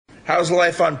How's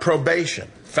life on probation?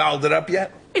 Fouled it up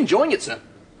yet? Enjoying it, sir.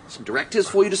 Some directives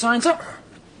for you to sign, sir.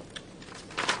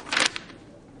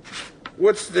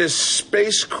 What's this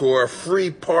Space Corps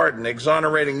free pardon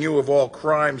exonerating you of all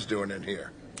crimes doing in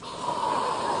here?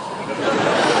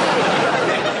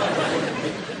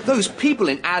 Those people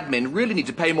in admin really need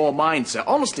to pay more mind, sir.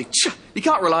 Honestly, you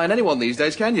can't rely on anyone these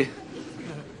days, can you?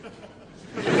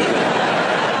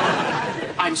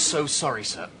 I'm so sorry,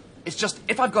 sir. It's just,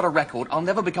 if I've got a record, I'll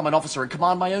never become an officer and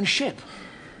command my own ship.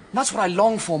 And that's what I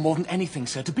long for more than anything,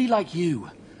 sir, to be like you.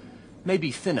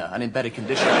 Maybe thinner and in better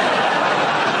condition.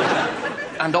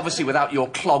 And obviously without your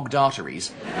clogged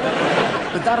arteries.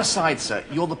 But that aside, sir,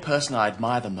 you're the person I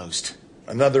admire the most.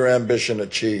 Another ambition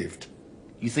achieved.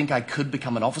 You think I could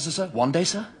become an officer, sir? One day,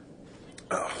 sir?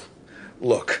 Oh,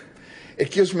 look,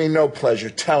 it gives me no pleasure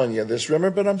telling you this,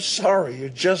 Rimmer, but I'm sorry. You're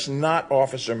just not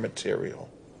officer material.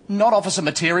 Not officer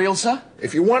material, sir?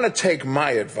 If you want to take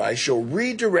my advice, you'll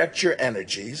redirect your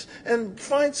energies and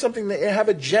find something that you have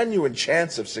a genuine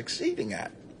chance of succeeding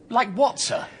at. Like what,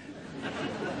 sir?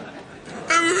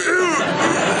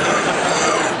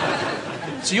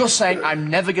 So you're saying I'm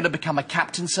never going to become a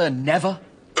captain, sir? Never?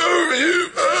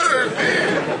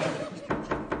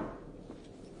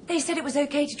 They said it was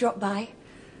okay to drop by.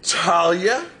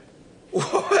 Talia? Well,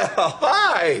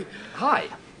 hi. Hi.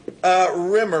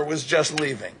 Rimmer was just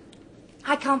leaving.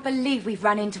 I can't believe we've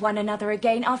run into one another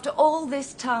again after all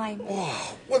this time.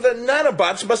 Oh, well, the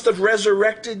nanobots must have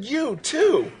resurrected you,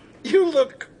 too. You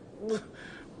look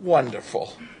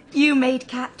wonderful. You made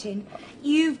captain.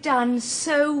 You've done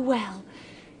so well.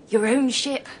 Your own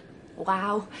ship.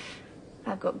 Wow.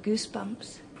 I've got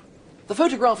goosebumps. The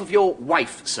photograph of your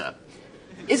wife, sir.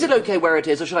 Is it okay where it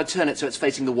is, or should I turn it so it's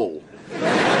facing the wall?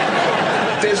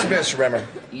 Dismiss, Rimmer.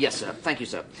 Yes, sir. Thank you,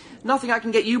 sir. Nothing I can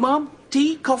get you, Mom?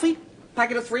 Tea? Coffee?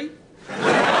 Packet of 3?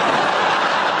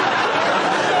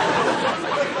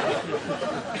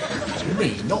 It's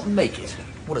me, not make it.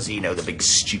 What does he know, the big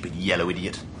stupid yellow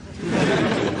idiot? He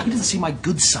doesn't see my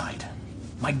good side.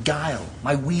 My guile,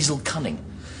 my weasel cunning.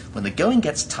 When the going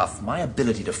gets tough, my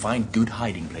ability to find good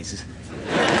hiding places.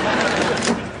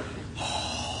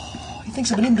 Oh, he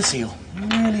thinks I'm an imbecile. He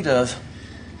really does.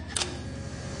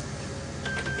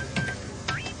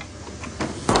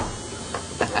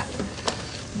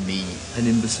 Me, an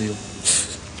imbecile.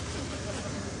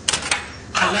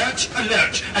 Alert,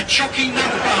 alert. A Chocky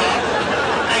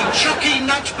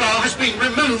Nut bar has been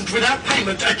removed without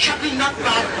payment. A Chocky Nut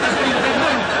bar has been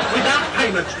removed without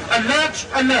payment. Alert,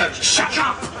 alert. Shut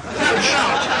up. No,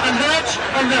 shout. Alert,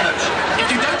 alert. If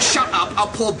you don't shut up,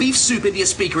 I'll pour beef soup into your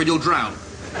speaker and you'll drown.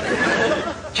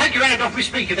 Take your hand off my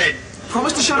speaker then.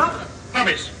 Promise to shut up?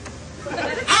 Promise.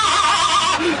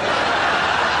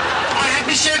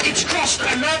 The circuit's crossed.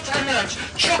 Alert, alert.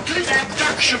 Chocolate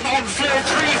abduction on floor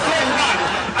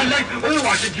 341. Oh,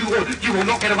 I said, you will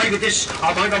not get away with this.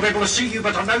 I might not be able to see you,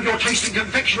 but I know you're tasting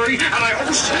confectionery, and I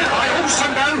also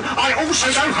know,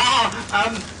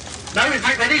 no, in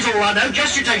fact, that is all I know,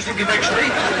 just your tasting confectionery.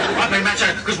 But no matter,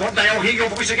 because one day I'll hear your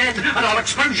voice again, and I'll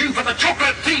expose you for the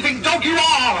chocolate-thieving dog you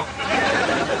are.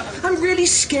 I'm really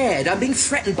scared. I'm being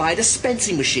threatened by a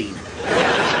dispensing machine.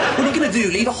 What are you going to do,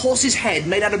 leave a horse's head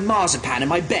made out of marzipan in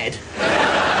my bed?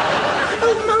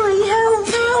 Oh, my,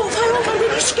 help, I'm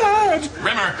really scared.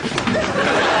 Rimmer!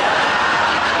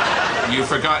 You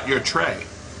forgot your tray.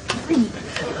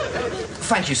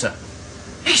 Thank you, sir.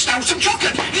 He stole some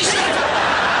chocolate! He stole...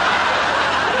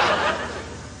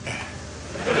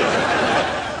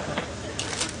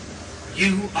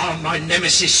 You are my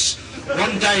nemesis.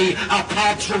 One day our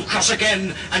paths will cross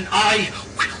again, and I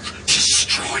will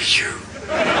destroy you.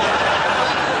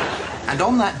 And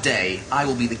on that day, I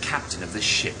will be the captain of this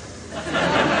ship.